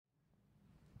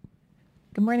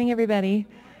Good morning, everybody.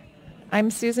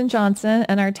 I'm Susan Johnson,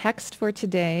 and our text for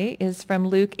today is from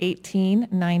Luke 18,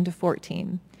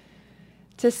 9-14.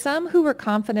 To some who were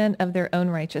confident of their own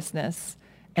righteousness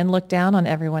and looked down on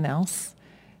everyone else,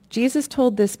 Jesus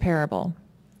told this parable.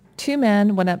 2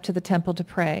 men went up to the temple to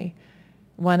pray,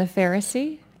 one a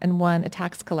Pharisee and one a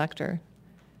tax collector.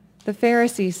 The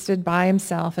Pharisee stood by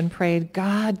himself and prayed,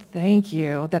 "God, thank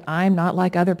you that I'm not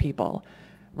like other people,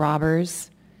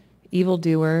 robbers,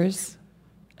 evildoers,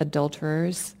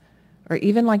 adulterers, or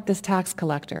even like this tax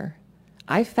collector.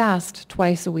 I fast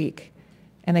twice a week,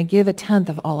 and I give 1/10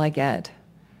 of all I get."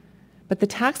 But the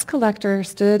tax collector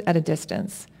stood at a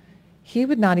distance. He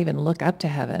would not even look up to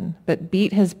heaven, but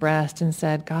beat his breast and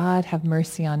said, "God, have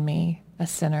mercy on me, a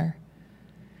sinner."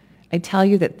 I tell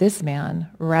you that this man,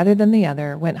 rather than the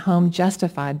other, went home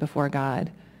justified before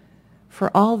God. For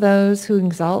all those who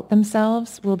exalt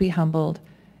themselves will be humbled,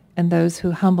 and those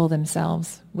who humble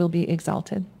themselves will be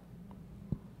exalted.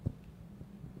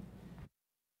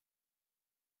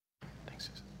 Thanks,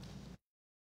 Susan.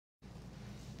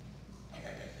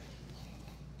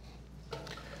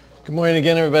 Good morning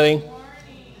again, everybody.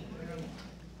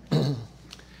 Good morning.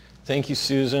 Thank you,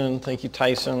 Susan. Thank you,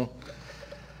 Tyson.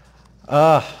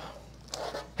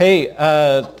 Hey,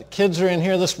 the kids are in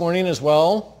here this morning as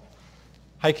well.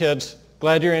 Hi, kids.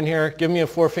 Glad you're in here. Give me a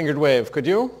 4-fingered wave, could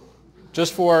you?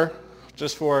 Just 4,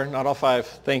 not all 5.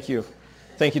 Thank you.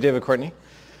 Thank you, David Courtney.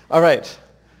 All right.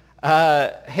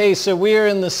 Hey, so we are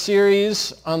in the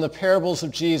series on the parables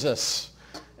of Jesus.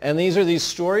 And these are these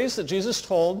stories that Jesus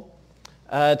told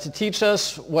to teach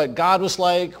us what God was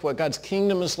like, what God's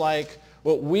kingdom is like,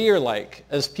 what we are like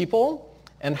as people,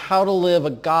 and how to live a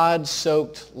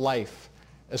God-soaked life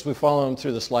as we follow him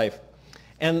through this life.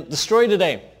 And the story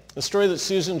today, the story that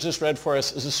Susan just read for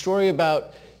us, is a story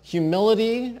about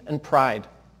humility and pride,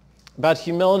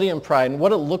 and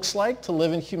what it looks like to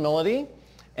live in humility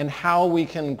and how we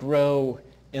can grow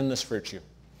in this virtue.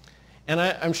 And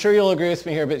I'm sure you'll agree with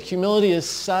me here, but humility is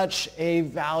such a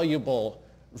valuable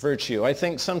virtue. I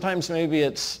think sometimes maybe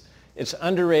it's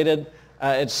underrated.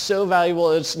 It's so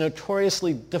valuable, it's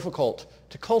notoriously difficult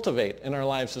to cultivate in our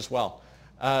lives as well.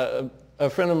 A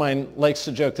friend of mine likes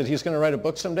to joke that he's going to write a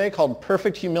book someday called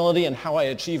Perfect Humility and How I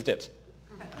Achieved It.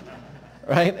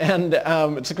 Right? And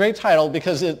it's a great title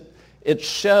because it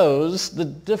shows the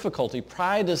difficulty.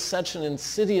 Pride is such an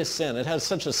insidious sin. It has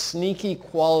such a sneaky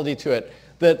quality to it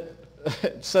that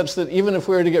such that even if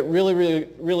we were to get really, really,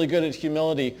 really good at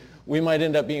humility, we might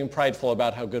end up being prideful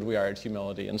about how good we are at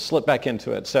humility and slip back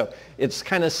into it. So it's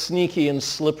kind of sneaky and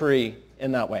slippery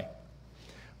in that way.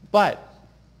 But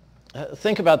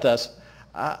think about this.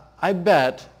 I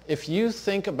bet if you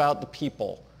think about the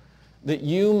people that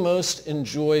you most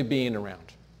enjoy being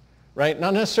around, right?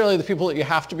 Not necessarily the people that you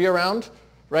have to be around,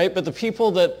 right? But the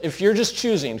people that, if you're just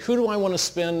choosing, who do I want to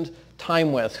spend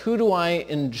time with? Who do I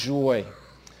enjoy?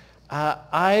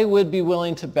 I would be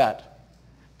willing to bet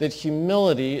that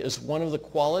humility is one of the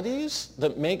qualities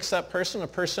that makes that person a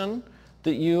person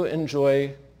that you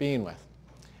enjoy being with.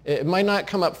 It might not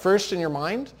come up first in your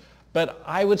mind, but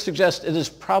I would suggest it is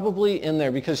probably in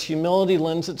there because humility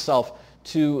lends itself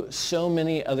to so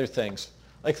many other things.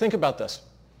 Like, think about this.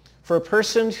 For a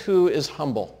person who is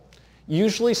humble,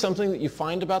 usually something that you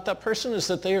find about that person is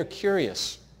that they are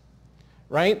curious,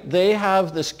 right? They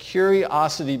have this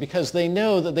curiosity because they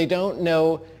know that they don't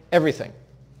know everything.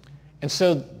 And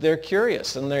so they're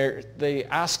curious and they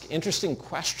ask interesting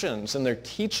questions and they're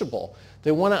teachable.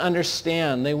 They want to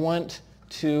understand. They want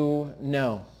to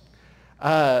know.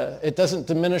 It doesn't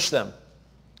diminish them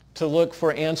to look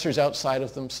for answers outside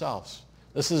of themselves.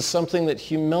 This is something that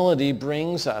humility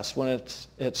brings us when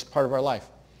it's part of our life.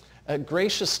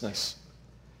 Graciousness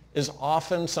is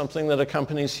often something that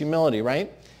accompanies humility, right?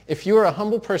 If you are a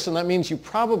humble person, that means you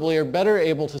probably are better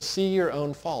able to see your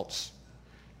own faults.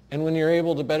 And when you're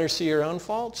able to better see your own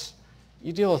faults,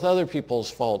 you deal with other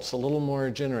people's faults a little more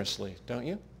generously, don't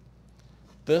you?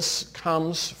 This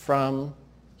comes from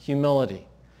humility.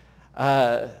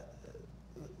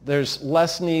 There's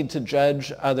less need to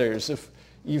judge others. If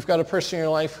you've got a person in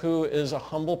your life who is a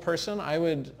humble person, I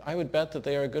would bet that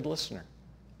they are a good listener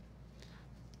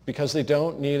because they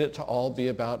don't need it to all be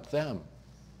about them.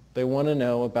 They want to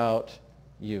know about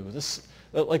you.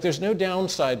 There's no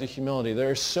downside to humility.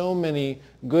 There are so many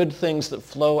good things that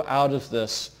flow out of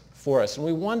this for us. And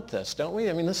we want this, don't we?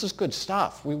 I mean, this is good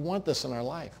stuff. We want this in our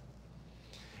life.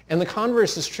 And the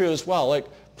converse is true as well. Like,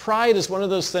 pride is one of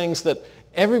those things that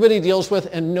everybody deals with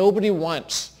and nobody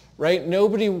wants, right?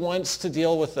 Nobody wants to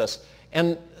deal with this.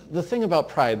 And the thing about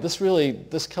pride, this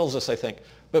kills us, I think.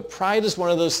 But pride is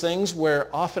one of those things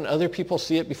where often other people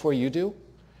see it before you do,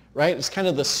 right? It's kind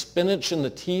of the spinach in the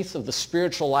teeth of the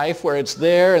spiritual life where it's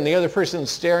there and the other person's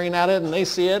staring at it and they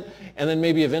see it, and then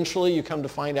maybe eventually you come to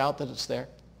find out that it's there.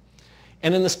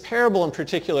 And in this parable in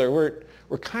particular,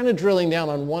 we're kind of drilling down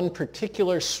on one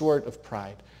particular sort of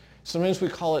pride. Sometimes we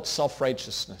call it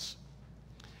self-righteousness.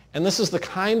 And this is the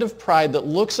kind of pride that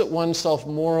looks at oneself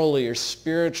morally or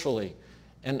spiritually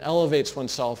and elevates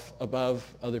oneself above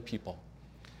other people.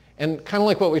 And kind of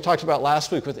like what we talked about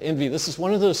last week with envy, this is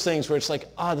one of those things where it's like,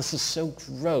 this is so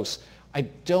gross. I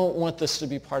don't want this to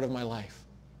be part of my life.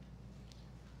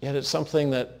 Yet it's something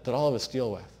that all of us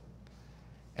deal with.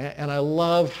 And I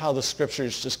love how the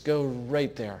scriptures just go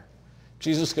right there.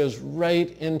 Jesus goes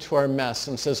right into our mess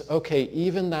and says, okay,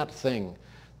 even that thing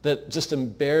that just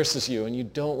embarrasses you and you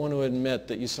don't want to admit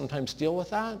that you sometimes deal with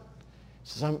that, he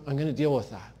says, I'm going to deal with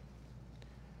that.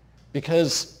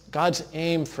 Because God's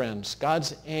aim, friends,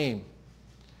 God's aim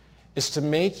is to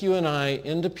make you and I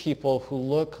into people who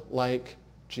look like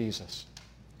Jesus.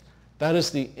 That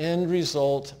is the end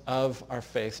result of our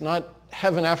faith. Not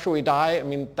heaven after we die. I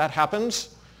mean, that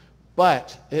happens.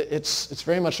 But it's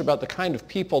very much about the kind of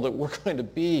people that we're going to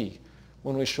be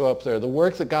when we show up there. The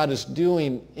work that God is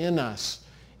doing in us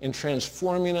in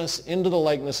transforming us into the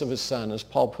likeness of his Son, as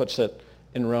Paul puts it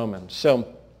in Romans. So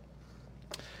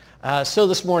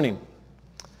this morning,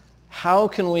 how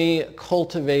can we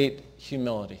cultivate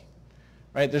humility?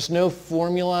 Right? There's no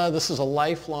formula. This is a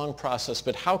lifelong process.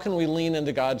 But how can we lean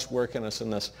into God's work in us in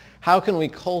this? How can we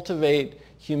cultivate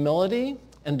humility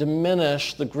and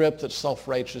diminish the grip that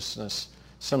self-righteousness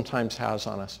sometimes has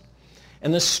on us?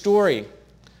 And the story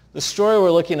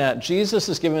we're looking at, Jesus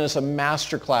is giving us a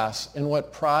master class in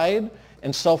what pride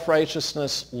and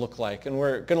self-righteousness look like. And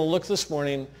we're going to look this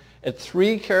morning at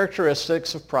 3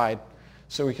 characteristics of pride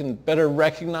so we can better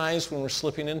recognize when we're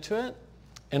slipping into it.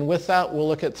 And with that, we'll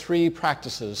look at 3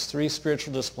 practices, 3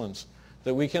 spiritual disciplines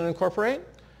that we can incorporate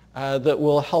that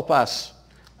will help us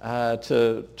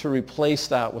to replace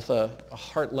that with a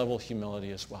heart-level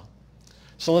humility as well.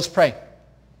 So let's pray,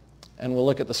 and we'll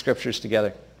look at the scriptures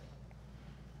together.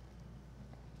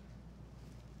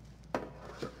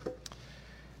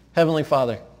 Heavenly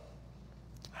Father,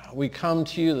 we come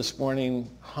to you this morning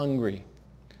hungry,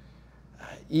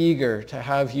 eager to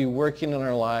have you working in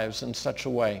our lives in such a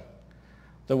way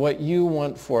that what you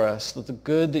want for us, that the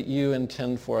good that you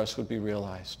intend for us would be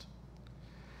realized.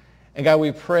 And God,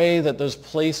 we pray that those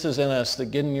places in us that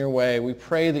get in your way, we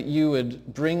pray that you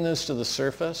would bring those to the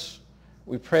surface.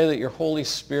 We pray that your Holy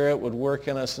Spirit would work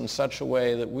in us in such a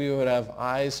way that we would have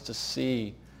eyes to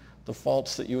see the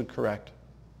faults that you would correct.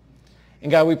 And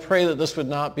God, we pray that this would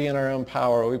not be in our own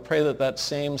power. We pray that that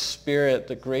same Spirit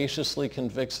that graciously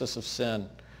convicts us of sin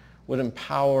would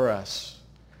empower us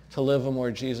to live a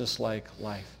more Jesus-like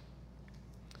life.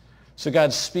 So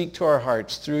God, speak to our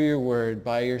hearts through your word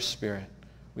by your Spirit.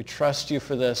 We trust you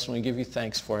for this, and we give you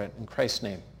thanks for it. In Christ's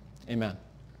name, amen.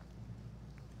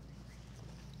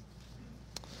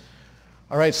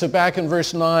 All right, so back in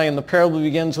verse 9, the parable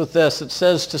begins with this. It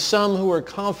says, to some who are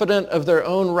confident of their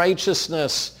own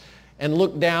righteousness and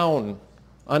look down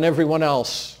on everyone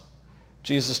else,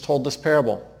 Jesus told this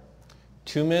parable.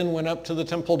 2 men went up to the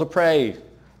temple to pray,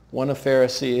 one a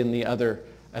Pharisee and the other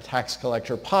a tax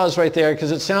collector. Pause right there,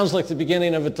 because it sounds like the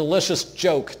beginning of a delicious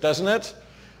joke, doesn't it?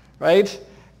 Right?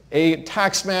 A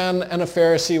taxman and a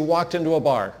Pharisee walked into a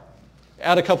bar.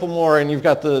 Add a couple more and you've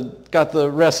got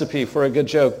the recipe for a good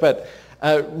joke. But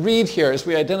read here as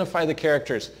we identify the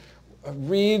characters.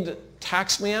 Read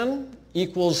taxman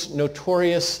equals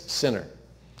notorious sinner.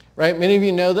 Right? Many of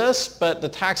you know this, but the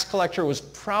tax collector was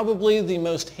probably the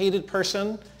most hated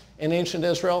person in ancient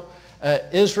Israel.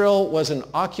 Israel was an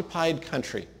occupied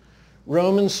country.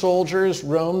 Roman soldiers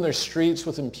roamed their streets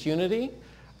with impunity.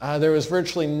 There was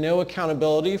virtually no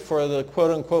accountability for the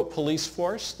quote-unquote police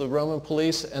force, the Roman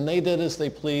police, and they did as they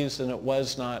pleased, and it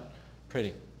was not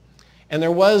pretty. And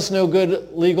there was no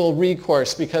good legal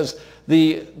recourse because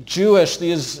the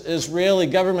Israeli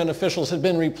government officials had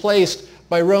been replaced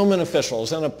by Roman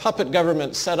officials and a puppet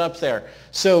government set up there.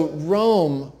 So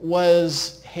Rome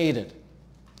was hated.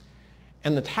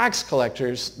 And the tax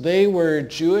collectors, they were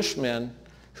Jewish men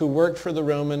who worked for the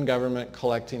Roman government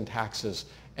collecting taxes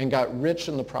and got rich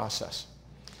in the process.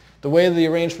 The way the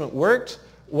arrangement worked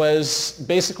was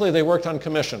basically they worked on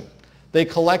commission. They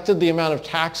collected the amount of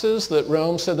taxes that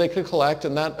Rome said they could collect,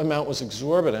 and that amount was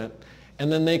exorbitant,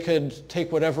 and then they could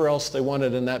take whatever else they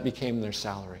wanted, and that became their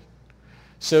salary.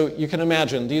 So you can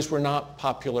imagine, these were not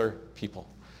popular people.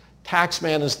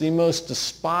 Taxman is the most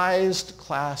despised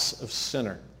class of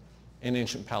sinner in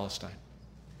ancient Palestine.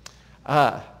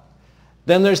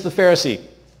 Then there's the Pharisee.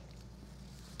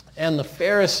 And the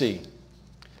Pharisee,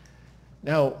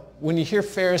 Now, when you hear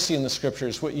Pharisee in the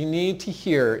scriptures, what you need to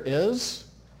hear is,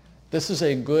 this is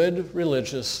a good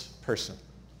religious person.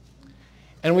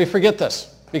 And we forget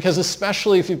this, because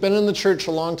especially if you've been in the church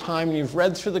a long time and you've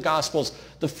read through the Gospels,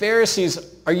 the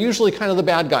Pharisees are usually kind of the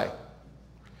bad guy.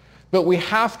 But we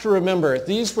have to remember,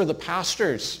 these were the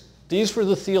pastors. These were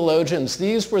the theologians.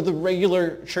 These were the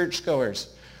regular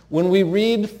churchgoers. When we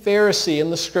read Pharisee in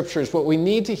the scriptures, what we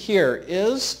need to hear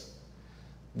is,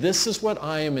 this is what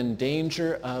I am in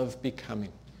danger of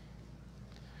becoming.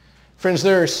 Friends,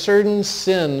 there are certain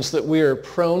sins that we are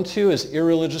prone to as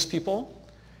irreligious people,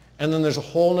 and then there's a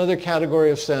whole other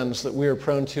category of sins that we are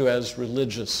prone to as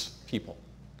religious people.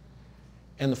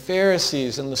 And the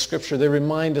Pharisees in the scripture, they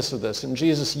remind us of this, and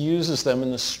Jesus uses them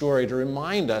in the story to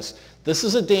remind us this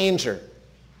is a danger.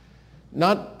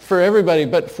 Not for everybody,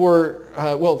 but for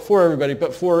everybody,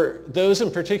 but for those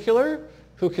in particular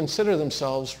who consider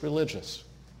themselves religious.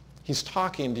 He's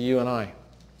talking to you and I.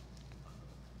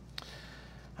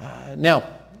 Now,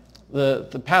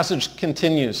 the passage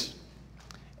continues,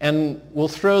 and we'll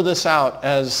throw this out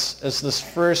as this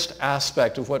first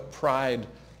aspect of what pride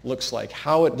looks like,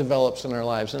 how it develops in our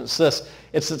lives. And it's this,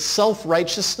 it's that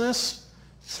self-righteousness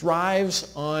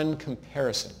thrives on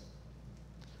comparison.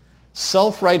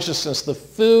 Self-righteousness, the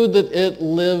food that it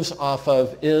lives off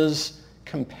of is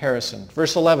comparison.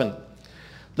 Verse 11,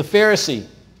 the Pharisee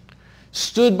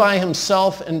stood by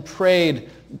himself and prayed,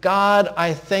 God,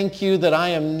 I thank you that I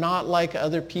am not like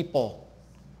other people,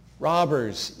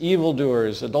 robbers,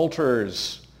 evildoers,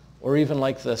 adulterers, or even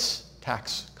like this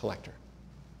tax collector.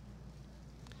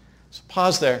 So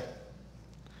pause there,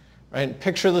 right?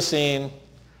 Picture the scene.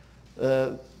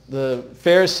 The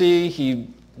Pharisee, he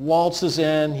waltzes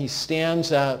in, he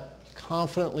stands up,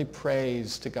 confidently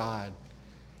prays to God.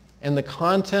 And the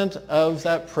content of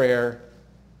that prayer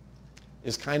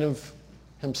is kind of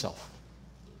himself.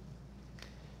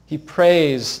 He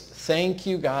prays, thank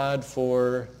you, God,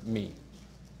 for me.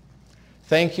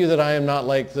 Thank you that I am not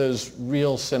like those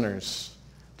real sinners,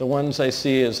 the ones I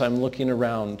see as I'm looking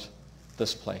around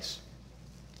this place.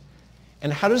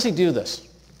 And how does he do this?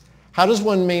 How does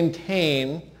one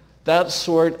maintain that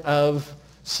sort of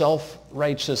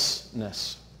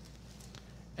self-righteousness?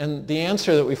 And the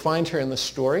answer that we find here in the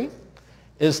story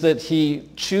is that he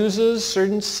chooses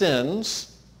certain sins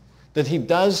that he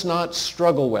does not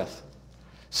struggle with.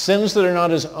 Sins that are not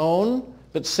his own,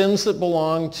 but sins that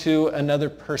belong to another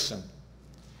person.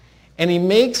 And he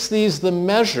makes these the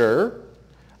measure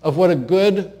of what a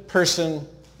good person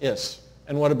is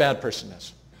and what a bad person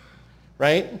is.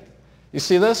 Right? You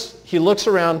see this? He looks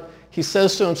around, he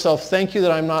says to himself, thank you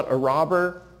that I'm not a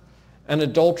robber, an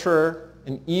adulterer,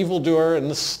 an evildoer, and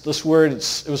this word,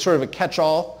 it was sort of a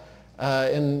catch-all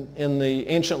in the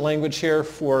ancient language here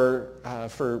for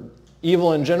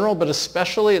evil in general, but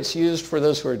especially it's used for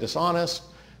those who are dishonest,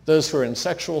 those who are in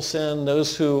sexual sin,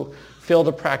 those who fail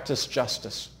to practice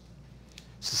justice.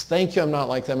 He says, thank you, I'm not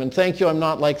like them, and thank you, I'm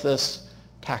not like this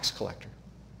tax collector.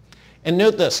 And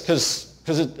note this, because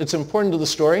it's important to the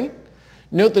story.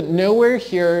 Note that nowhere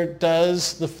here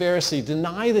does the Pharisee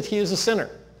deny that he is a sinner.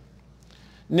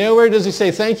 Nowhere does he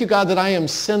say, thank you, God, that I am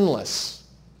sinless.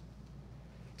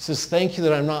 He says, thank you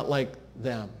that I'm not like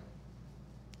them.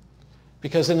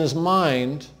 Because in his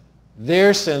mind,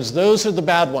 their sins, those are the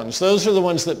bad ones. Those are the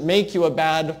ones that make you a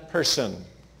bad person.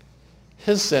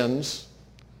 His sins,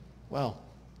 well,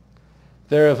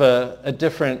 they're of a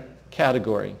different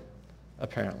category,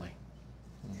 apparently.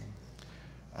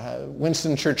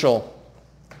 Winston Churchill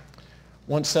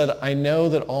once said, I know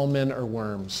that all men are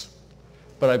worms,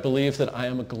 but I believe that I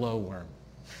am a glowworm.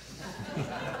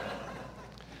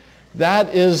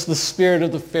 That is the spirit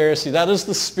of the Pharisee. That is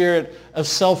the spirit of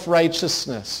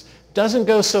self-righteousness. Doesn't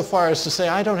go so far as to say,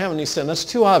 I don't have any sin. That's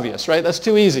too obvious, right? That's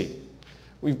too easy.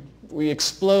 We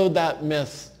explode that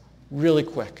myth really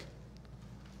quick.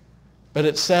 But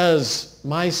it says,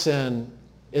 my sin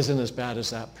isn't as bad as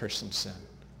that person's sin.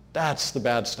 That's the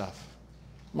bad stuff.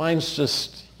 Mine's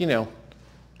just,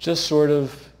 just sort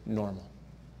of normal.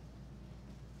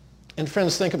 And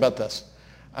friends, think about this.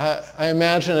 I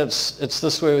imagine it's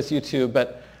this way with you too,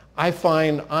 but I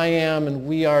find I am and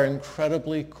we are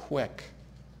incredibly quick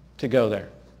to go there.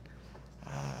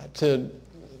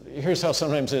 Here's how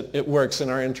sometimes it works in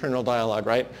our internal dialogue,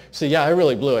 right? So yeah, I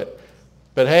really blew it.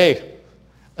 But hey,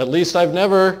 at least I've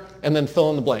never, and then fill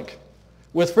in the blank.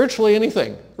 With virtually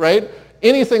anything, right?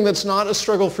 Anything that's not a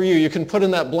struggle for you, you can put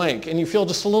in that blank and you feel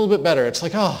just a little bit better. It's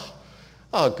like, oh,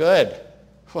 good.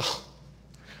 Well,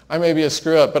 I may be a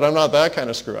screw up, but I'm not that kind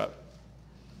of screw up.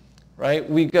 Right?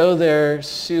 We go there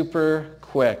super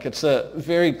quick. It's a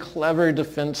very clever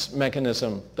defense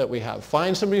mechanism that we have.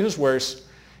 Find somebody who's worse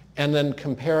and then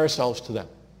compare ourselves to them.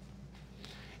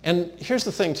 And here's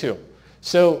the thing too.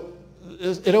 So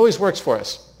it always works for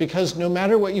us, because no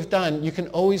matter what you've done, you can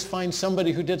always find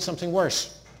somebody who did something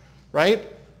worse, right?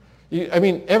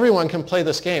 Everyone can play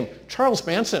this game. Charles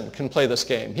Manson can play this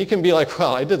game. He can be like,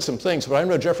 well, I did some things, but I'm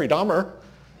no Jeffrey Dahmer,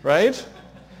 right?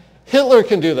 Hitler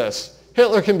can do this.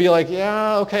 Hitler can be like,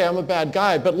 yeah, okay, I'm a bad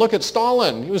guy, but look at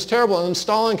Stalin. He was terrible. And then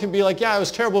Stalin can be like, yeah, I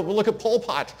was terrible, but look at Pol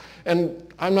Pot.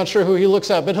 And I'm not sure who he looks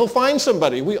at, but he'll find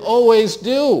somebody. We always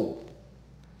do.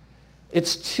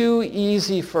 It's too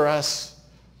easy for us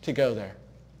to go there.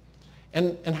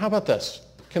 And how about this?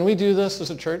 Can we do this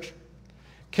as a church?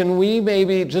 Can we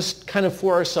maybe just kind of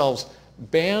for ourselves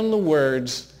ban the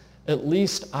words, at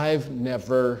least I've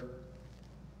never,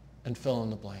 and fill in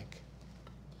the blank?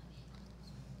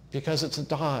 Because it's a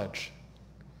dodge.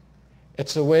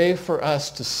 It's a way for us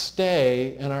to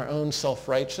stay in our own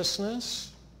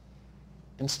self-righteousness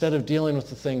instead of dealing with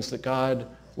the things that God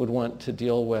would want to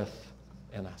deal with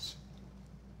in us.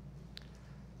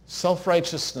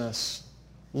 Self-righteousness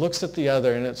looks at the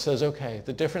other and it says, okay,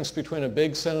 the difference between a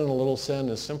big sin and a little sin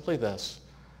is simply this.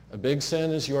 A big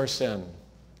sin is your sin.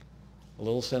 A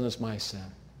little sin is my sin.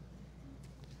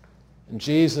 And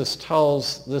Jesus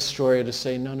tells this story to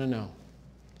say, no, no, no.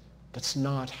 That's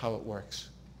not how it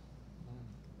works.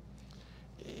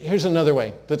 Here's another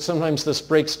way that sometimes this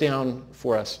breaks down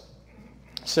for us.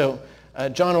 So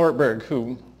John Ortberg,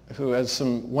 who has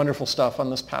some wonderful stuff on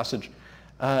this passage,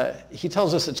 he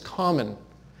tells us it's common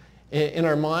in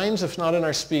our minds, if not in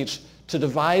our speech, to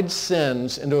divide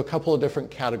sins into a couple of different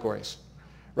categories.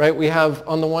 Right? We have,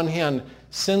 on the one hand,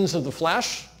 sins of the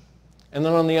flesh, and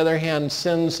then on the other hand,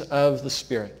 sins of the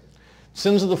spirit.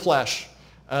 Sins of the flesh.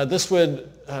 This would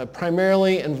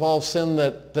primarily involve sin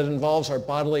that involves our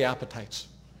bodily appetites,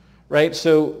 right?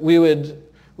 So we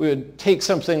would take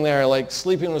something there like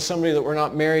sleeping with somebody that we're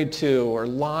not married to, or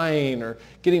lying, or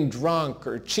getting drunk,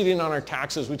 or cheating on our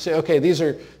taxes. We'd say, okay, these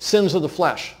are sins of the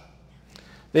flesh.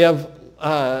 They're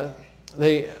all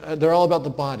about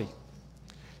the body.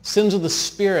 Sins of the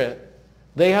spirit,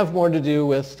 they have more to do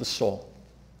with the soul.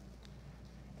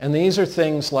 And these are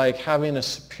things like having a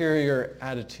superior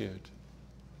attitude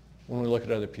when we look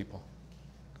at other people.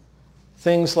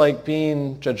 Things like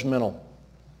being judgmental,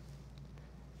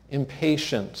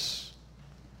 impatience,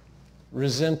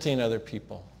 resenting other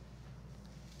people,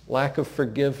 lack of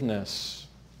forgiveness,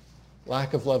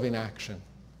 lack of loving action.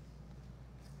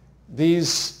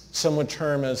 These some would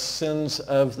term as sins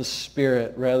of the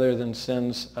spirit rather than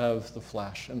sins of the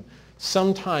flesh. And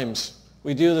sometimes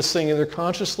we do this thing either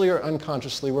consciously or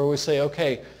unconsciously where we say,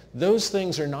 okay, those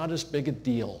things are not as big a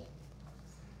deal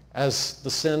as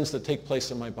the sins that take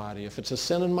place in my body. If it's a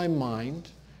sin in my mind,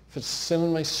 if it's a sin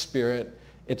in my spirit,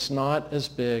 it's not as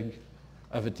big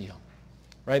of a deal,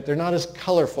 right? They're not as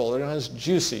colorful. They're not as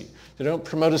juicy. They don't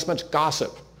promote as much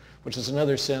gossip, which is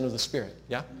another sin of the spirit,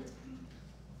 yeah?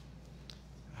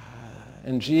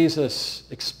 And Jesus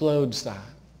explodes that.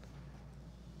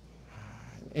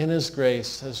 In his grace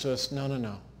says to us, no, no,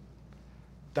 no.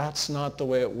 That's not the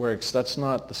way it works. That's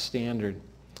not the standard.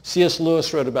 C.S.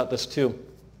 Lewis wrote about this too.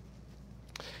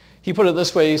 He put it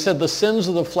this way. He said, the sins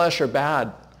of the flesh are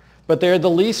bad, but they are the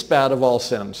least bad of all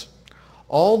sins.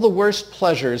 All the worst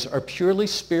pleasures are purely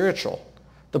spiritual.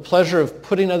 The pleasure of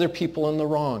putting other people in the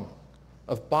wrong,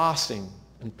 of bossing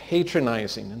and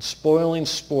patronizing and spoiling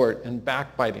sport and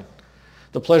backbiting.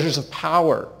 The pleasures of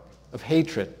power, of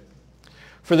hatred.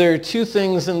 For there are two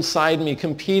things inside me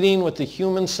competing with the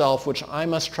human self which I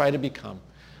must try to become.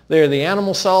 They are the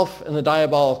animal self and the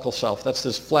diabolical self. That's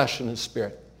his flesh and his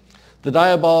spirit. The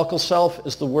diabolical self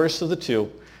is the worst of the two,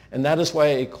 and that is why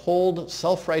a cold,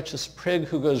 self-righteous prig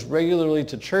who goes regularly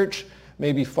to church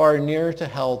may be far nearer to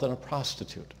hell than a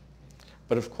prostitute.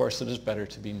 But of course it is better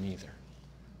to be neither.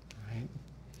 Right?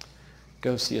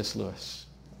 Go C.S. Lewis.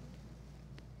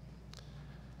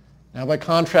 Now by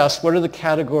contrast, what are the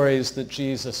categories that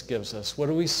Jesus gives us? What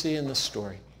do we see in this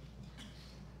story?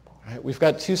 All right, we've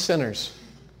got two sinners,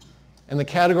 and the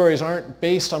categories aren't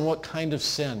based on what kind of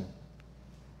sin.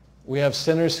 We have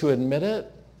sinners who admit it,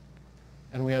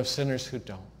 and we have sinners who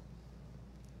don't.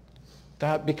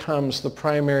 That becomes the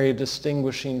primary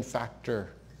distinguishing factor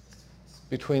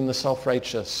between the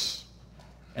self-righteous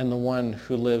and the one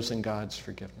who lives in God's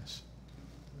forgiveness.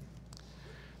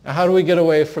 Now, how do we get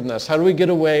away from this? How do we get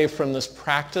away from this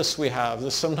practice we have,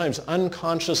 this sometimes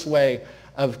unconscious way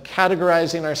of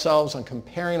categorizing ourselves and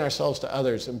comparing ourselves to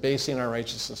others and basing our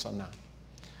righteousness on that?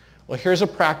 Well, here's a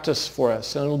practice for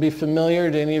us, and it'll be familiar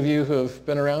to any of you who have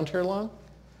been around here long.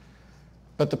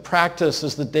 But the practice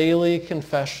is the daily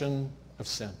confession of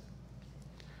sin.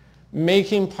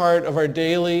 making part of our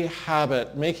daily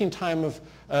habit, making time of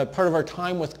part of our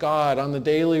time with God on the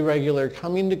daily regular,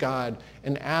 coming to God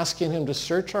and asking him to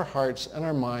search our hearts and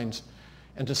our minds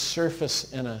and to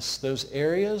surface in us those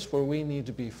areas where we need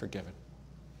to be forgiven.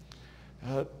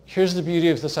 Here's the beauty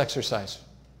of this exercise.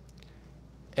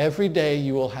 Every day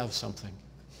you will have something.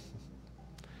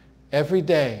 Every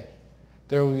day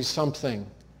there will be something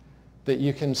that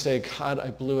you can say, God,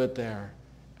 I blew it there,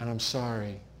 and I'm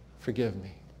sorry. Forgive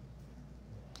me.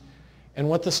 And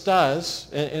what this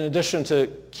does, in addition to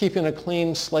keeping a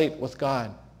clean slate with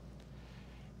God,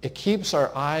 it keeps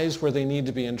our eyes where they need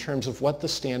to be in terms of what the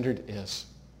standard is.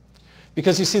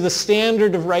 Because you see, the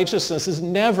standard of righteousness is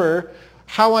never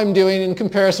how I'm doing in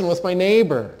comparison with my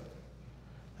neighbor.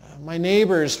 My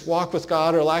neighbor's walk with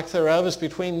God or lack thereof is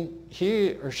between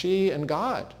he or she and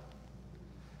God.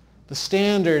 The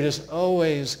standard is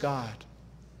always God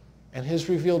and his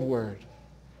revealed word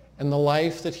and the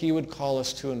life that he would call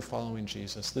us to in following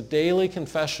Jesus. The daily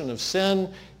confession of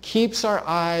sin keeps our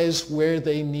eyes where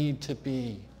they need to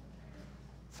be,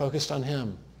 focused on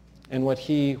him and what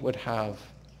he would have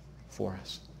for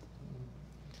us.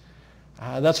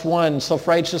 That's one.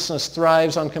 Self-righteousness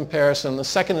thrives on comparison. The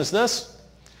second is this.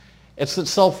 It's that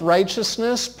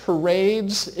self-righteousness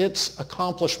parades its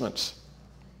accomplishments.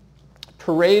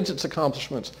 Parades its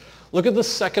accomplishments. Look at the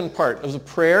second part of the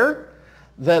prayer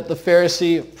that the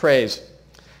Pharisee prays.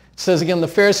 It says again, the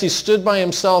Pharisee stood by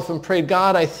himself and prayed,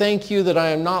 God, I thank you that I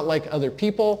am not like other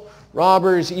people,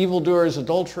 robbers, evildoers,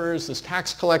 adulterers, this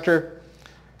tax collector.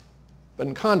 But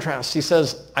in contrast, he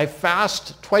says, I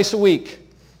fast twice a week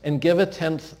and give a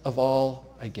tenth of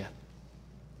all I get.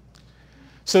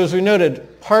 So as we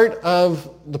noted, part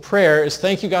of the prayer is,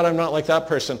 thank you, God, I'm not like that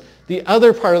person. The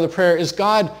other part of the prayer is,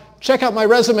 God, check out my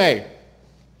resume.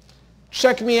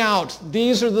 Check me out.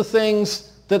 These are the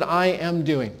things that I am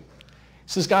doing. He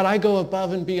says, God, I go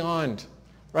above and beyond,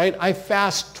 right? I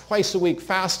fast twice a week.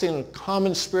 Fasting, a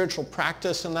common spiritual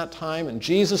practice in that time. And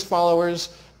Jesus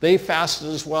followers, they fasted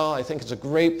as well. I think it's a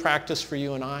great practice for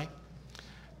you and I.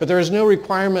 But there is no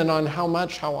requirement on how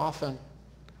much, how often.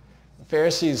 The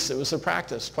Pharisees, it was their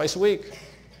practice, twice a week.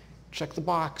 Check the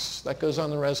box. That goes on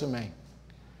the resume.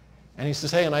 And he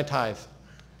says, hey, and I tithe.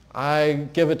 I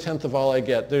give a tenth of all I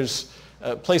get. There's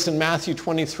a place in Matthew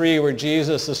 23 where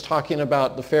Jesus is talking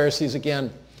about the Pharisees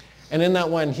again. And in that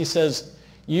one, he says,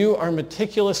 you are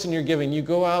meticulous in your giving. You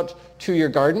go out to your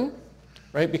garden,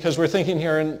 right? Because we're thinking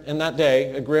here in that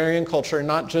day, agrarian culture,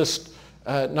 not just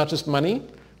money,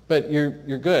 but your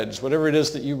goods, whatever it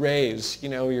is that you raise. You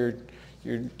know, you're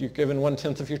given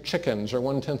 1/10 of your chickens or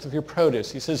 1/10 of your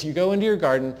produce. He says you go into your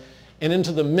garden and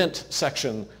into the mint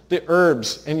section, the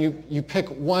herbs, and you pick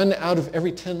one out of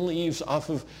every 10 leaves off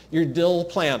of your dill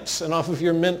plants and off of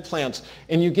your mint plants,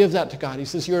 and you give that to God. He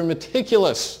says you are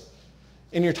meticulous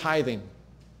in your tithing,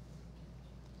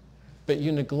 but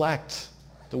you neglect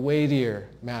the weightier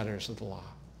matters of the law.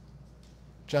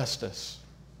 Justice,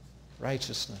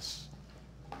 righteousness.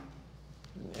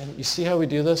 And you see how we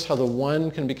do this? How the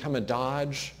one can become a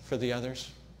dodge for the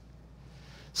others?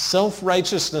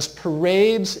 Self-righteousness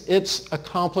parades its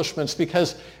accomplishments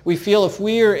because we feel if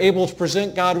we are able to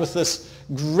present God with this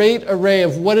great array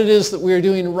of what it is that we are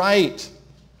doing right,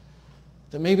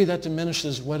 that maybe that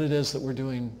diminishes what it is that we're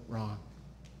doing wrong.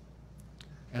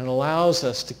 And it allows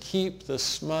us to keep the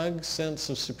smug sense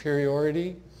of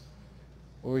superiority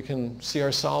where we can see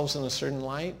ourselves in a certain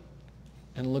light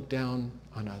and look down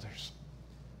on others.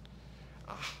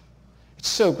 It's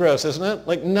so gross, isn't it?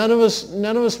 Like none of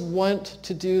us want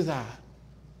to do that.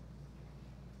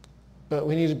 But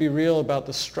we need to be real about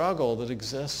the struggle that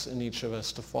exists in each of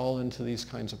us to fall into these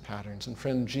kinds of patterns. And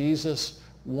friend, Jesus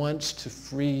wants to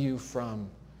free you from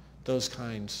those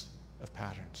kinds of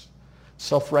patterns.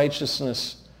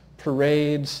 Self-righteousness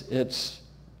parades its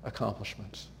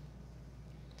accomplishments.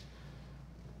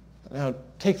 Now,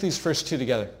 take these first two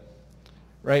together,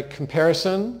 right?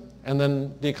 Comparison and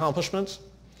then the accomplishments.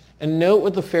 And note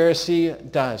what the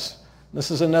Pharisee does. This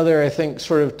is another, I think,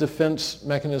 sort of defense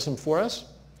mechanism for us.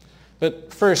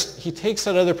 But first, he takes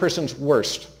that other person's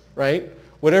worst, right?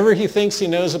 Whatever he thinks he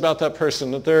knows about that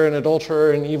person, that they're an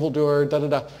adulterer, an evildoer,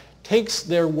 da-da-da, takes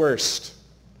their worst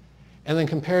and then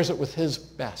compares it with his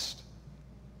best.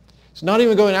 It's not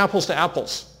even going apples to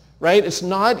apples, right? It's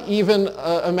not even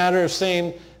a matter of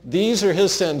saying, these are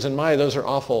his sins and those are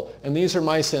awful, and these are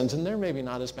my sins, and they're maybe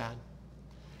not as bad.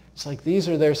 It's like these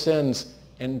are their sins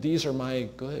and these are my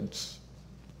goods.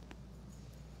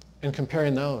 And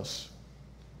comparing those.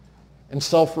 And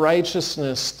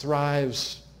self-righteousness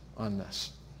thrives on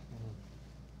this.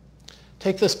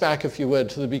 Take this back, if you would,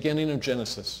 to the beginning of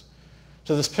Genesis.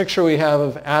 to this picture we have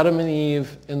of Adam and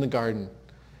Eve in the garden.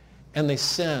 And they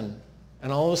sin.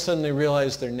 And all of a sudden they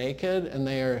realize they're naked and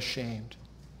they are ashamed.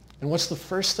 And what's the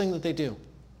first thing that they do?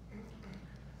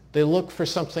 They look for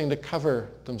something to cover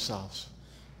themselves.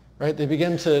 Right? They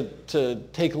begin to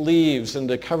take leaves and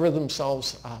to cover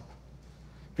themselves up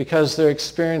because they're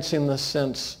experiencing this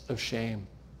sense of shame.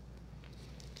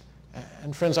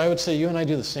 And friends, I would say you and I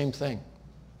do the same thing.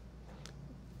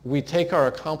 We take our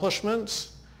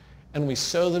accomplishments and we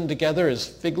sew them together as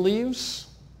fig leaves,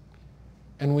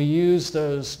 and we use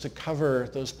those to cover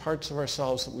those parts of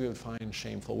ourselves that we would find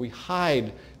shameful. We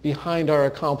hide behind our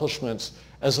accomplishments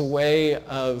as a way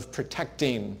of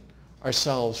protecting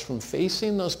ourselves from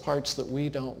facing those parts that we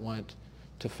don't want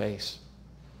to face.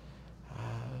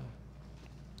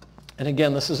 And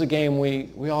again, this is a game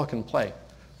we all can play.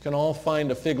 We can all find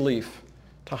a fig leaf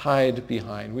to hide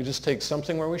behind. We just take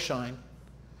something where we shine, and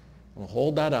we'll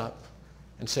hold that up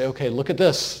and say, okay, look at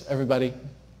this, everybody.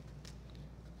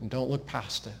 And don't look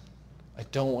past it. I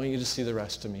don't want you to see the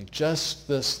rest of me. Just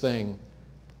this thing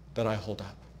that I hold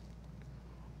up.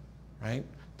 Right?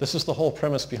 This is the whole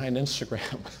premise behind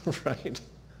Instagram, right?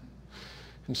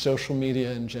 And social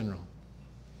media in general.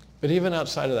 But even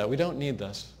outside of that, we don't need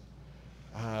this.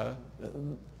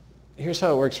 Here's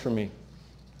how it works for me.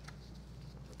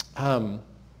 So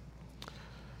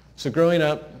growing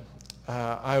up,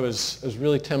 I was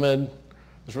really timid. I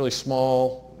was really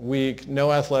small, weak,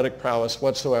 no athletic prowess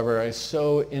whatsoever. I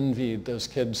so envied those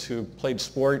kids who played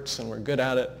sports and were good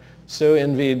at it. So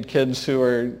envied kids who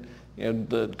were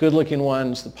the good-looking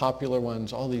ones, the popular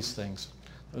ones, all these things.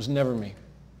 It was never me.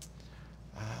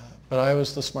 But I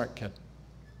was the smart kid.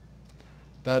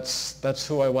 That's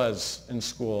who I was in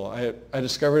school. I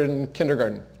discovered it in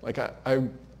kindergarten. Like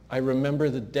I remember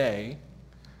the day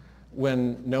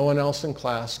when no one else in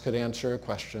class could answer a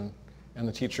question, and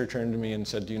the teacher turned to me and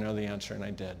said, "Do you know the answer?" And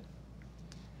I did.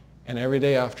 And every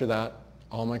day after that,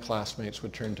 all my classmates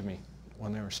would turn to me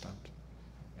when they were stumped.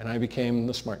 And I became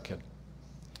the smart kid.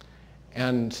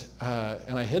 And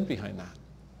I hid behind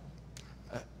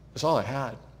that. It's all I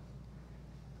had.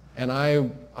 And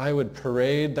I would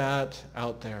parade that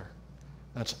out there.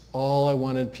 That's all I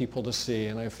wanted people to see.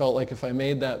 And I felt like if I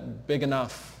made that big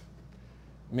enough,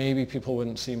 maybe people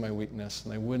wouldn't see my weakness,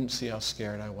 and they wouldn't see how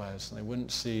scared I was, and they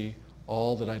wouldn't see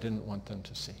all that I didn't want them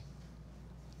to see.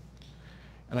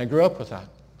 And I grew up with that.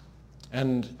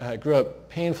 And I grew up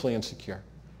painfully insecure.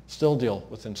 Still deal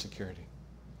with insecurity.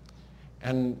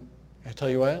 And I tell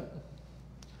you what,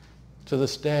 to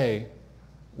this day,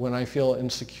 when I feel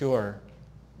insecure,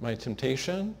 my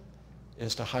temptation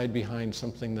is to hide behind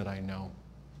something that I know,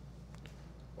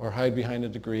 or hide behind a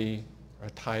degree, or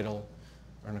a title,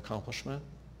 or an accomplishment.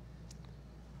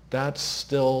 That's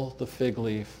still the fig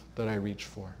leaf that I reach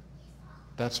for.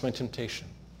 That's my temptation.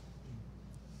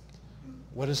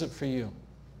 What is it for you?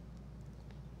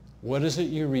 What is it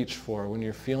you reach for when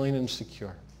you're feeling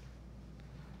insecure?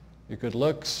 Your good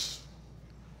looks,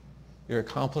 your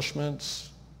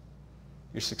accomplishments,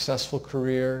 your successful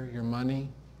career, your money,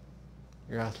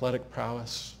 your athletic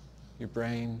prowess, your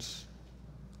brains.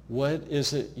 What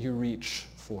is it you reach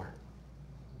for?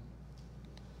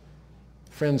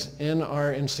 Friends, in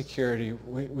our insecurity,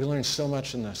 we learn so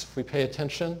much in this. If we pay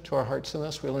attention to our hearts in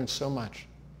this, we learn so much.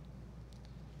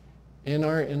 In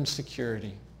our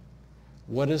insecurity,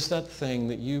 what is that thing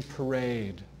that you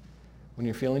parade when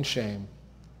you're feeling shame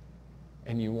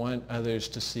and you want others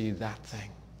to see that thing,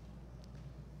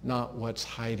 not what's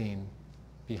hiding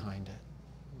behind it?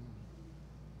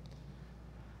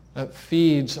 That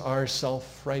feeds our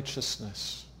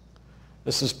self-righteousness.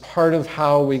 This is part of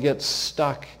how we get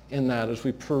stuck in that, as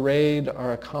we parade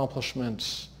our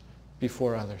accomplishments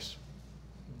before others.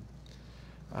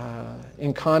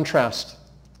 In contrast,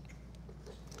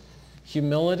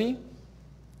 humility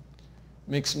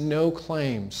makes no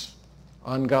claims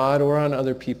on God or on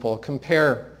other people.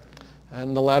 Compare,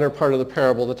 in the latter part of the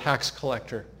parable, the tax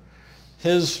collector.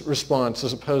 His response,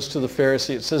 as opposed to the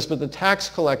Pharisee, it says, "But the tax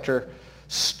collector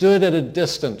stood at a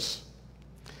distance.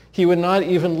 He would not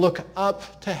even look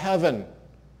up to heaven,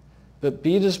 but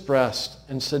beat his breast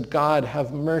and said, 'God,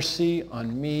 have mercy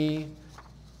on me,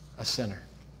 a sinner.'"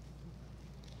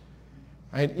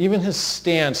 Right? Even his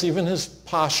stance, even his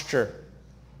posture,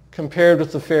 compared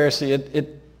with the Pharisee,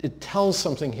 it tells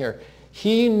something here.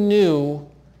 He knew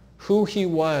who he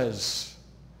was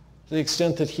to the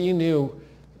extent that he knew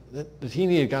that he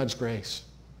needed God's grace.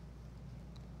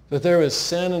 That there was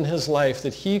sin in his life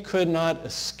that he could not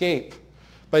escape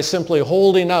by simply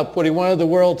holding up what he wanted the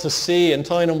world to see and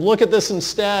telling them, "Look at this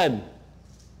instead."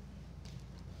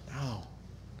 No.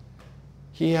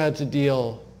 He had to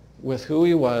deal with who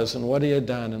he was and what he had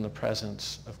done in the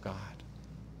presence of God.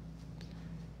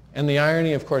 And the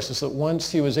irony, of course, is that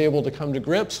once he was able to come to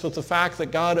grips with the fact that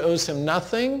God owes him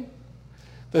nothing,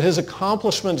 that his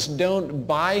accomplishments don't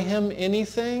buy him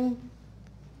anything,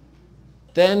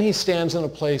 then he stands in a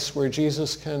place where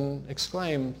Jesus can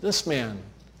exclaim, this man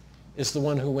is the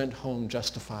one who went home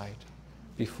justified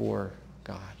before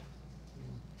God.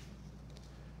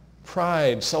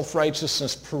 Pride,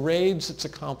 self-righteousness parades its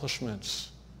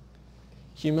accomplishments.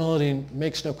 Humility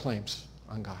makes no claims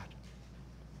on God.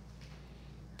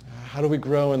 How do we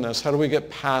grow in this? How do we get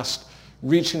past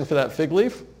reaching for that fig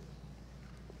leaf?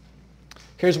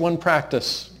 Here's one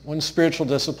practice, one spiritual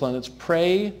discipline. It's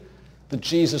pray the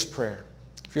Jesus prayer.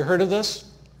 Have you heard of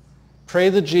this? Pray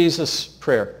the Jesus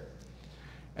prayer.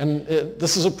 And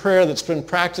this is a prayer that's been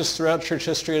practiced throughout church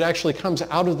history. It actually comes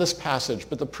out of this passage.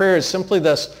 But the prayer is simply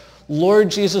this: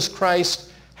 Lord Jesus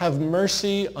Christ, have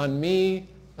mercy on me,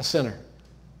 a sinner.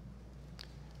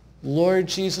 Lord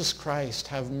Jesus Christ,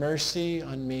 have mercy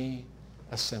on me,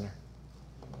 a sinner.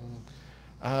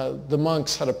 The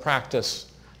monks had a practice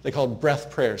they called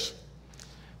breath prayers.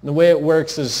 And the way it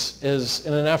works is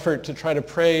in an effort to try to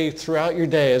pray throughout your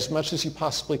day as much as you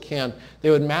possibly can. They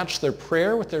would match their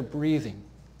prayer with their breathing.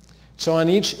 So on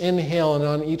each inhale and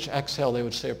on each exhale, they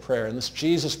would say a prayer. And this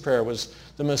Jesus prayer was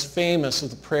the most famous of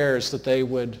the prayers that they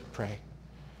would pray.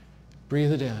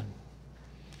 Breathe it in.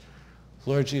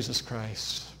 Lord Jesus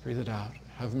Christ, breathe it out.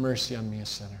 Have mercy on me, a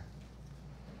sinner.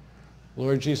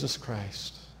 Lord Jesus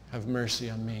Christ, have mercy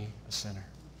on me, a sinner.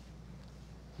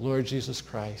 Lord Jesus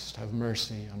Christ, have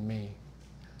mercy on me,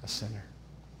 a sinner.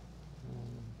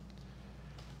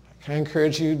 Can I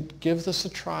encourage you, give this a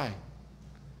try.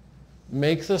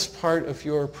 Make this part of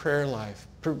your prayer life,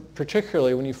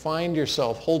 particularly when you find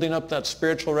yourself holding up that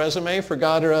spiritual resume for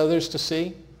God or others to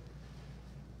see.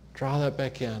 Draw that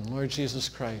back in. Lord Jesus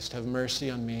Christ, have mercy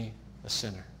on me, a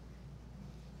sinner.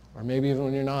 Or maybe even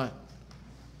when you're not,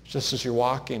 just as you're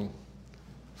walking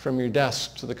from your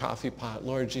desk to the coffee pot,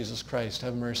 Lord Jesus Christ,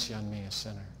 have mercy on me, a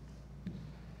sinner.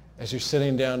 As you're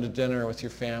sitting down to dinner with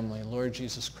your family, Lord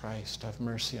Jesus Christ, have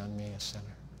mercy on me, a sinner.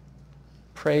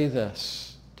 Pray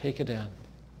this. Take it in.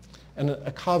 And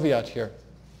a caveat here.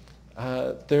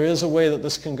 There is a way that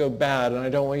this can go bad, and I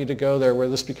don't want you to go there, where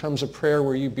this becomes a prayer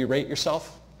where you berate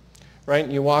yourself, right?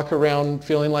 And you walk around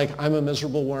feeling like I'm a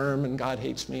miserable worm and God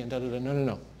hates me and da-da-da. No, no,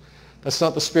 no. That's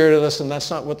not the spirit of this, and that's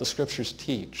not what the scriptures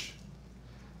teach.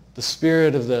 The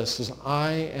spirit of this is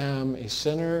I am a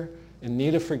sinner in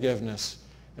need of forgiveness,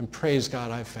 and praise God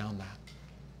I've found that.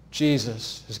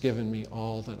 Jesus has given me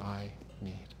all that I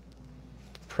need.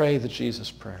 Pray the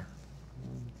Jesus prayer.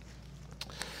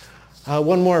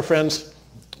 One more, friends.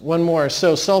 One more.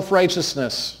 So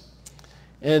self-righteousness.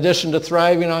 In addition to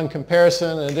thriving on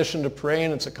comparison, in addition to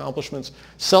praying its accomplishments,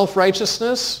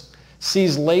 self-righteousness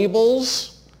sees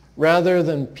labels rather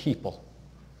than people.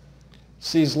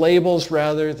 Sees labels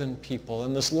rather than people.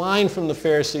 And this line from the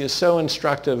Pharisee is so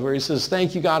instructive, where he says,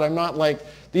 thank you, God, I'm not like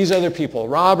these other people,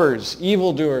 robbers,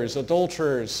 evildoers,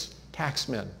 adulterers,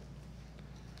 taxmen.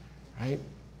 Right?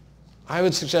 I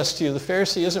would suggest to you the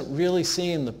Pharisee isn't really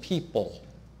seeing the people.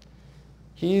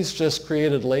 He's just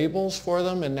created labels for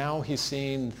them, and now he's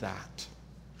seeing that.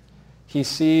 He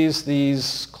sees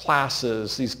these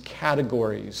classes, these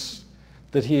categories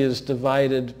that he has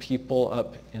divided people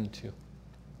up into.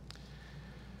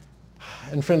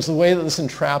 And friends, the way that this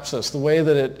entraps us, the way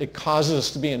that it causes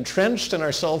us to be entrenched in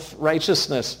our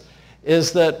self-righteousness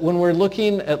is that when we're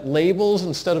looking at labels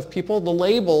instead of people, the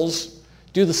labels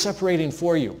do the separating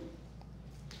for you.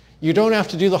 You don't have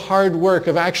to do the hard work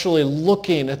of actually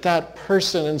looking at that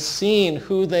person and seeing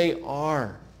who they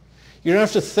are. You don't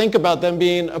have to think about them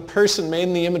being a person made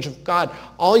in the image of God.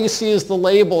 All you see is the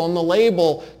label, and the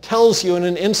label tells you in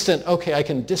an instant, okay, I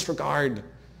can disregard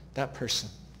that person.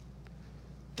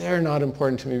 They're not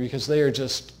important to me because they are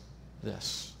just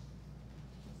this.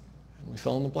 And we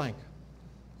fill in the blank.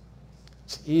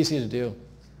 It's easy to do.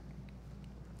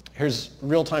 Here's a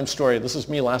real-time story. This is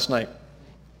me last night.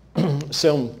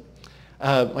 So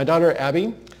my daughter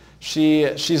Abby,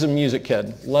 she's a music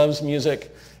kid, loves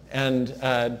music, and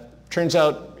turns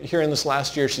out here in this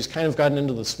last year she's kind of gotten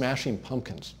into the Smashing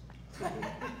Pumpkins.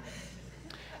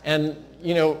 And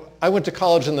you know, I went to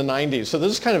college in the 90s, so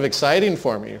this is kind of exciting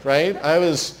for me, right? I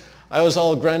was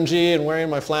all grungy and wearing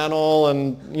my flannel,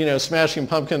 and you know, Smashing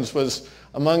Pumpkins was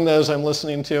among those I'm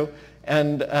listening to.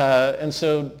 And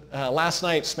so last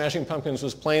night, Smashing Pumpkins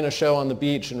was playing a show on the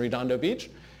beach in Redondo Beach,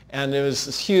 and it was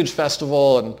this huge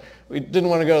festival, and we didn't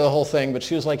want to go to the whole thing, but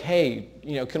she was like, hey,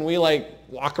 you know, can we like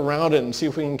walk around it and see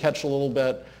if we can catch a little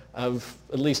bit of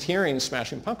at least hearing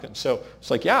Smashing Pumpkins. So it's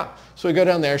like, yeah. So we go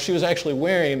down there. She was actually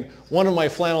wearing one of my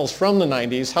flannels from the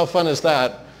 90s. How fun is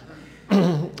that?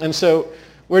 And so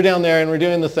we're down there and we're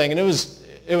doing the thing, and it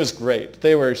was great.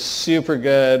 They were super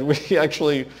good. We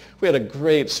had a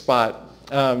great spot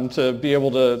to be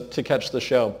able to catch the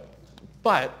show.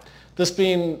 But this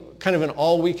being kind of an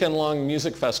all weekend long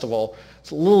music festival,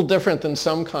 it's a little different than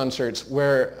some concerts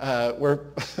where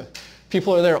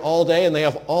people are there all day and they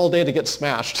have all day to get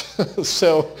smashed.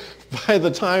 So by the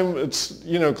time it's,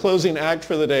 closing act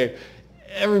for the day,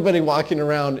 everybody walking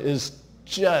around is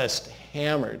just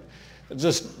hammered,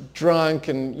 just drunk,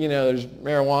 and, there's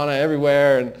marijuana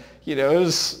everywhere, and, it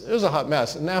was a hot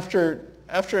mess. And after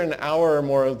an hour or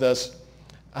more of this,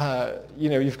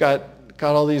 you've got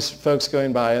all these folks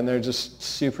going by and they're just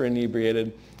super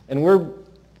inebriated. And we're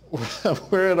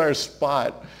at our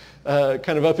spot, kind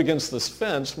of up against this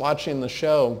fence watching the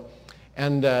show,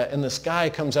 and this guy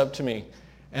comes up to me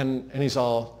and he's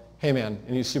all, "Hey man,"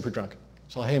 and he's super drunk.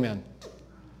 He's all, "Hey man,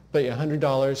 bet you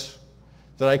 $100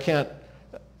 that I can't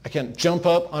jump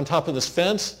up on top of this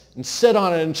fence and sit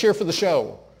on it and cheer for the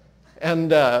show."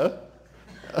 And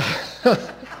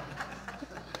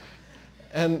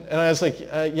and I was like,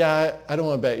 "Yeah, I don't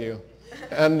want to bet you."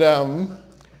 And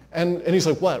he's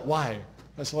like, "What? Why?"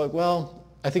 I was like, "Well,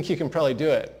 I think you can probably do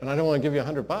it, and I don't want to give you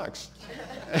 $100.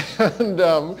 And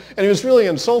he was really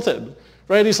insulted,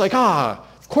 right? He's like,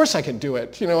 "Of course I can do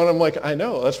it." And I'm like, "I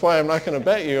know, that's why I'm not going to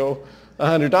bet you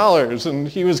 $100. And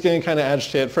he was getting kind of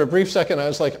agitated. For a brief second, I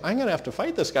was like, I'm going to have to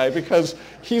fight this guy because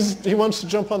he wants to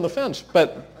jump on the fence.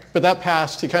 But that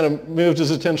passed. He kind of moved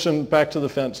his attention back to the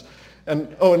fence.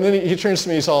 And then he turns to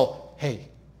me, he's all, "Hey,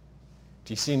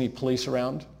 do you see any police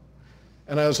around?"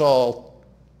 And I was all,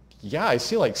 "Yeah, I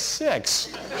see like 6.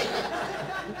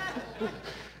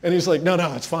 And he's like, no,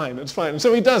 it's fine, it's fine." And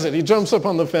so he does it. He jumps up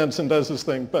on the fence and does his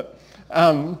thing. But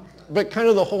kind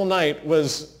of the whole night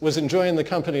was enjoying the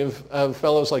company of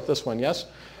fellows like this one, yes?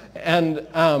 And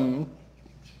I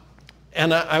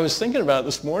was thinking about it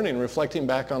this morning, reflecting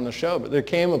back on the show, but there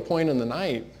came a point in the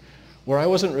night where I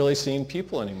wasn't really seeing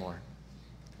people anymore.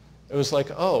 It was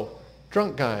like, oh,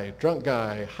 drunk guy,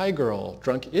 hi girl,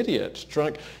 drunk idiot,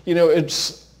 drunk,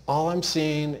 it's all I'm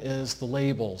seeing is the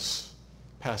labels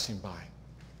passing by.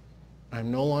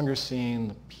 I'm no longer seeing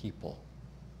the people.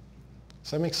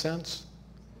 Does that make sense?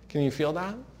 Can you feel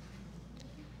that?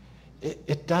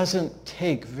 It doesn't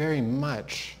take very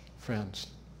much, friends.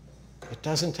 It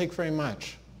doesn't take very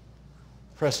much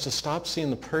for us to stop seeing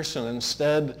the person and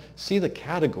instead see the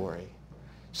category,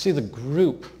 see the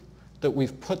group that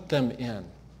we've put them in.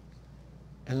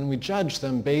 And then we judge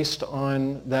them based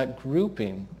on that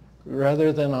grouping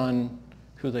rather than on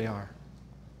who they are.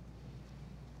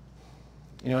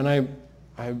 And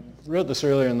I wrote this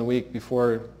earlier in the week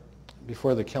before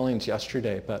the killings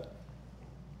yesterday, but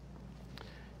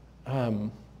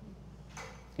I'm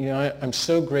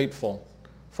so grateful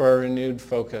for our renewed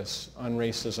focus on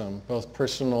racism, both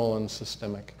personal and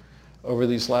systemic, over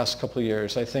these last couple of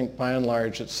years. I think by and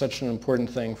large it's such an important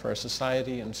thing for our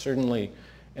society and certainly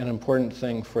an important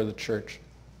thing for the church.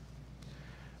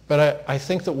 But I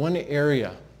think that one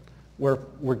area where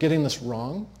we're getting this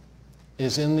wrong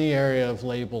is in the area of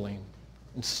labeling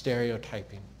and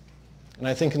stereotyping. And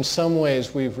I think in some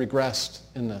ways we've regressed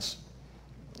in this,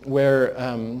 where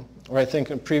I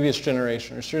think in previous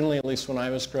generation, or certainly at least when I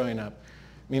was growing up,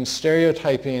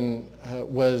 stereotyping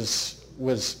was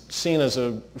seen as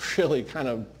a really kind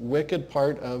of wicked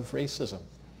part of racism,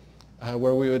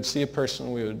 where we would see a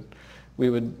person, we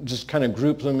would just kind of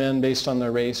group them in based on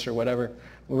their race or whatever.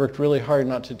 We worked really hard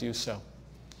not to do so.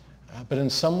 But in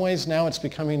some ways now it's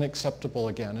becoming acceptable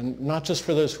again, and not just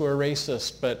for those who are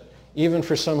racist, but even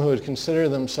for some who would consider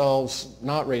themselves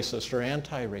not racist or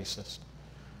anti-racist.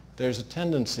 There's a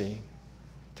tendency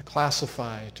to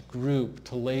classify, to group,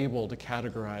 to label, to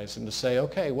categorize, and to say,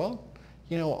 okay, well,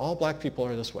 all black people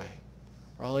are this way,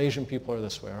 or all Asian people are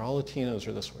this way, or all Latinos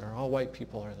are this way, or all white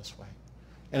people are this way.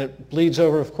 And it bleeds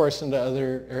over, of course, into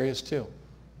other areas too.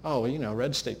 Oh,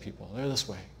 red state people, they're this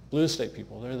way. Blue state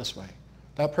people, they're this way.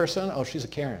 That person, oh, she's a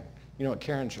Karen. You know what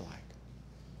Karens are like.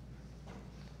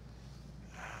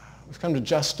 We've come to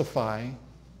justify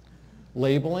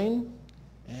labeling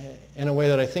in a way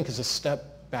that I think is a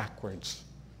step backwards.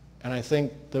 And I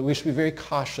think that we should be very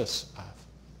cautious of,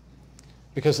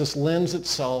 because this lends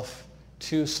itself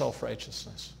to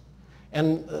self-righteousness.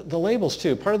 And the labels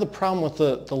too. Part of the problem with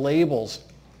the labels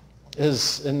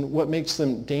is, and what makes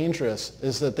them dangerous,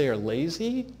 is that they are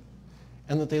lazy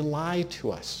and that they lie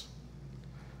to us.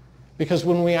 Because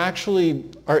when we actually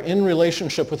are in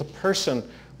relationship with a person,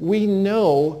 we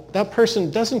know that person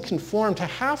doesn't conform to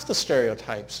half the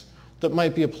stereotypes that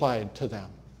might be applied to them.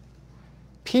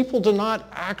 People do not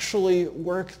actually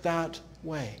work that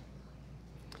way.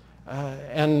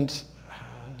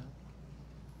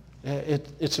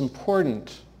 It's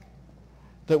important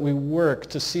that we work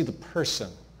to see the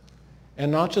person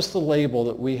and not just the label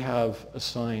that we have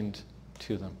assigned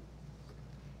to them.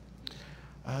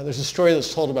 There's a story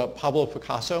that's told about Pablo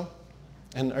Picasso.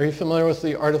 And are you familiar with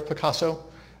the art of Picasso?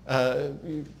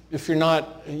 If you're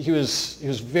not, he was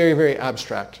very, very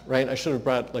abstract, right? I should have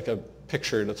brought like a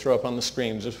picture to throw up on the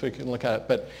screen just so we can look at it.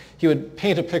 But he would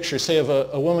paint a picture, say, of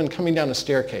a woman coming down a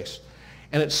staircase.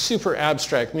 And it's super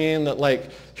abstract, meaning that like,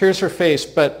 here's her face,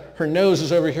 but her nose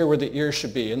is over here where the ear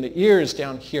should be, and the ear is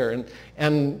down here. And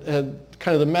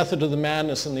kind of the method of the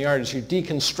madness in the art is you're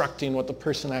deconstructing what the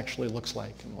person actually looks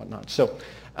like and whatnot. So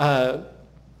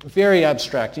very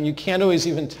abstract, and you can't always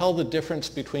even tell the difference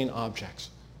between objects.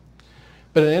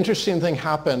 But an interesting thing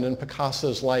happened in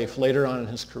Picasso's life later on in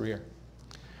his career,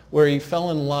 where he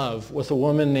fell in love with a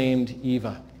woman named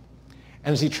Eva.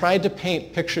 And as he tried to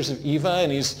paint pictures of Eva,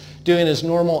 and he's doing his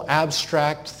normal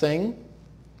abstract thing,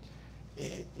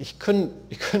 he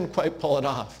couldn't quite pull it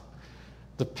off.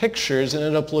 The pictures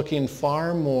ended up looking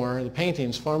the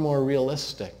paintings far more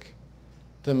realistic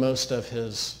than most of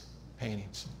his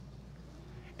paintings.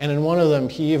 And in one of them,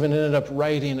 he even ended up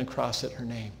writing across it her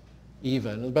name, Eva.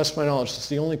 And to the best of my knowledge, it's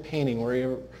the only painting where he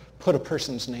ever put a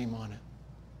person's name on it.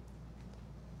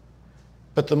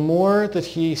 But the more that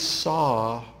he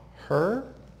saw her,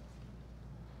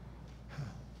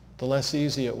 the less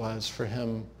easy it was for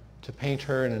him to paint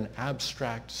her in an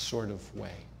abstract sort of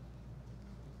way.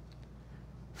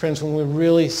 Friends, when we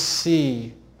really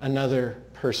see another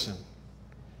person,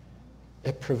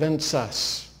 it prevents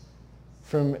us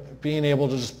from being able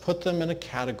to just put them in a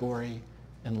category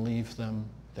and leave them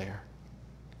there.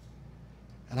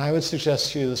 And I would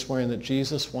suggest to you this morning that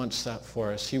Jesus wants that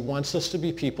for us. He wants us to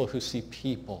be people who see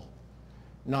people,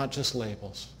 not just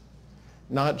labels,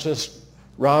 not just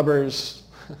robbers,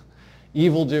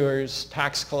 evildoers,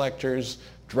 tax collectors,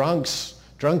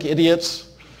 drunk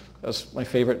idiots. That's my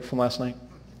favorite from last night.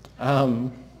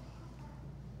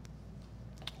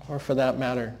 Or for that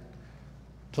matter,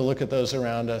 to look at those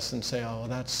around us and say, oh,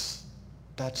 that's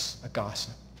a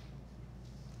gossip.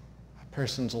 That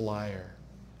person's a liar.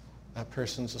 That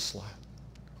person's a slut.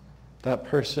 That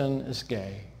person is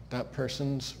gay. That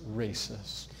person's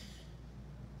racist.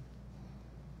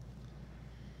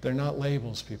 They're not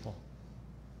labels, people.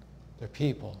 They're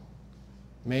people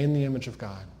made in the image of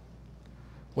God.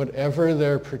 Whatever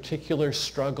their particular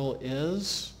struggle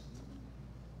is,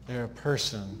 they're a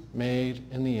person made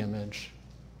in the image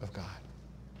of God.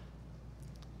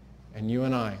 And you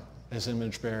and I, as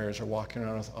image bearers, are walking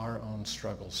around with our own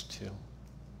struggles too.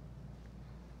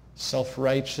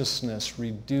 Self-righteousness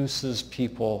reduces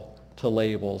people to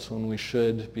labels when we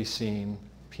should be seeing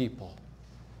people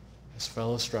as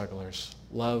fellow strugglers,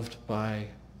 loved by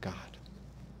God.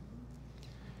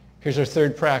 Here's our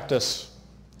third practice.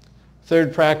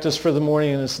 Third practice for the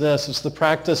morning is this. It's the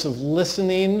practice of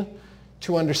listening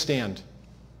to understand.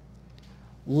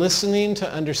 Listening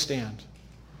to understand.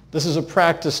 This is a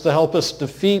practice to help us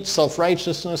defeat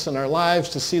self-righteousness in our lives,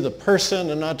 to see the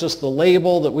person and not just the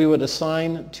label that we would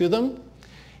assign to them.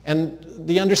 And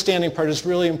the understanding part is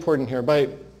really important here. By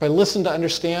listen to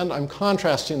understand, I'm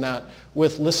contrasting that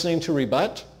with listening to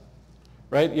rebut.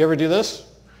 Right? You ever do this?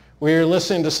 Where you're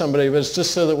listening to somebody, but it's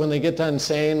just so that when they get done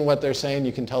saying what they're saying,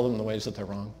 you can tell them the ways that they're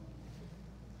wrong.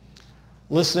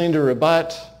 Listening to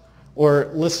rebut, or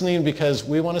listening because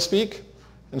we want to speak,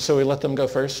 and so we let them go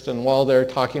first, and while they're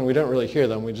talking, we don't really hear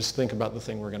them. We just think about the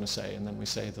thing we're going to say, and then we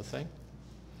say the thing.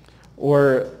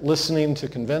 Or listening to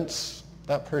convince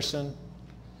that person.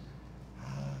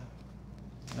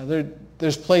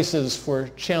 There's places for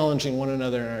challenging one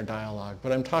another in our dialogue,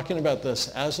 but I'm talking about this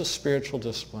as a spiritual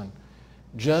discipline.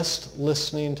 Just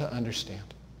listening to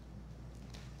understand.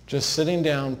 Just sitting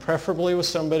down, preferably with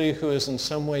somebody who is in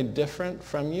some way different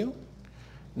from you,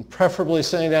 and preferably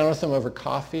sitting down with them over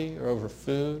coffee or over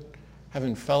food,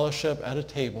 having fellowship at a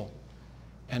table,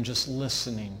 and just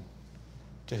listening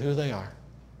to who they are.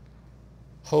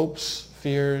 Hopes,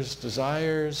 fears,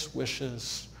 desires,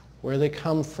 wishes, where they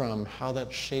come from, how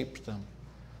that shaped them.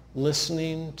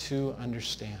 Listening to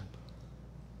understand.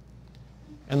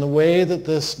 And the way that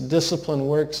this discipline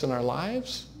works in our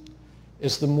lives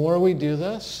is the more we do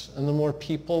this and the more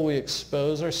people we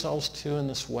expose ourselves to in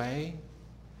this way,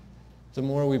 the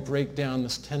more we break down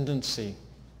this tendency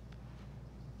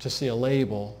to see a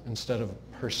label instead of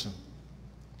a person.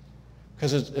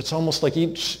 Because it's almost like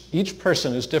each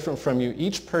person is different from you.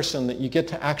 Each person that you get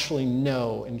to actually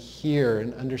know and hear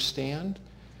and understand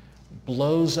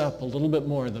blows up a little bit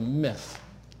more the myth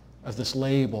of this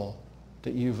label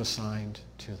that you've assigned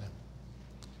to them.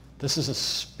 This is a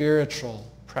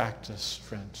spiritual practice,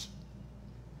 friends.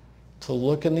 To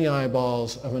look in the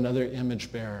eyeballs of another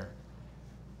image bearer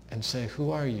and say,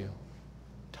 who are you?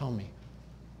 Tell me.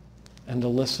 And to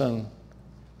listen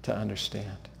to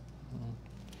understand.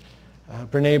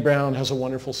 Brene Brown has a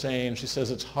wonderful saying. She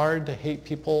says, it's hard to hate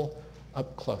people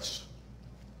up close.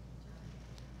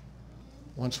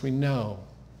 Once we know,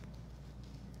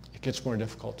 it gets more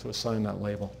difficult to assign that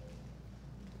label.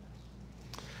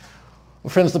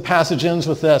 Well, friends, the passage ends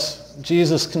with this.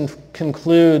 Jesus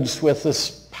concludes with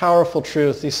this powerful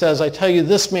truth. He says, I tell you,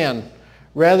 this man,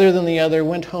 rather than the other,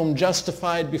 went home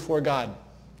justified before God.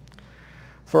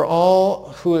 For all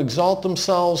who exalt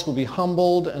themselves will be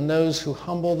humbled, and those who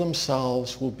humble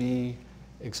themselves will be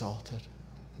exalted.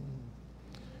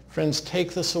 Friends,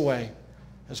 take this away.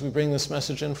 As we bring this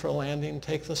message in for a landing,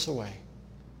 take this away.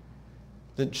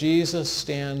 That Jesus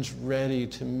stands ready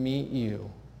to meet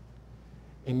you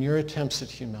in your attempts at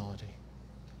humility.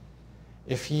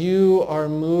 If you are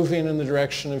moving in the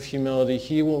direction of humility,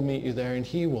 he will meet you there and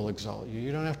he will exalt you.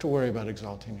 You don't have to worry about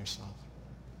exalting yourself.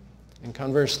 And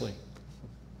conversely,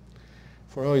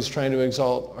 if we're always trying to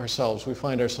exalt ourselves, we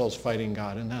find ourselves fighting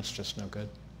God, and that's just no good.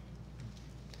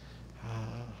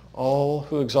 All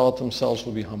who exalt themselves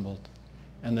will be humbled,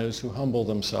 and those who humble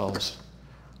themselves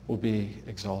will be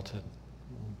exalted.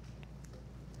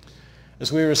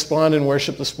 As we respond in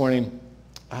worship this morning,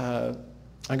 I'm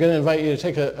going to invite you to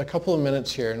take a couple of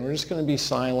minutes here, and we're just going to be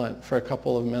silent for a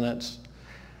couple of minutes.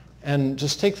 And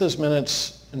just take those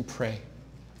minutes and pray.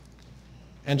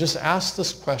 And just ask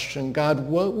this question, God,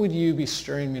 what would you be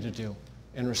stirring me to do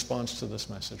in response to this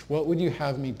message? What would you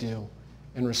have me do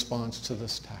in response to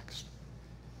this text?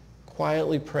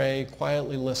 Quietly pray,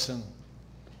 quietly listen.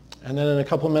 And then in a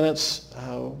couple of minutes,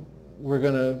 we're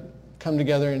going to come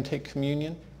together and take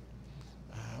communion.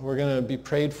 We're going to be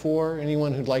prayed for.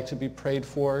 Anyone who'd like to be prayed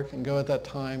for can go at that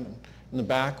time. In the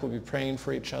back, we'll be praying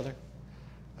for each other.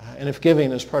 And if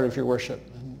giving is part of your worship,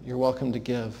 you're welcome to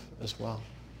give as well.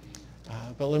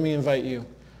 But let me invite you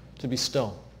to be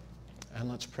still, and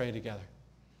let's pray together.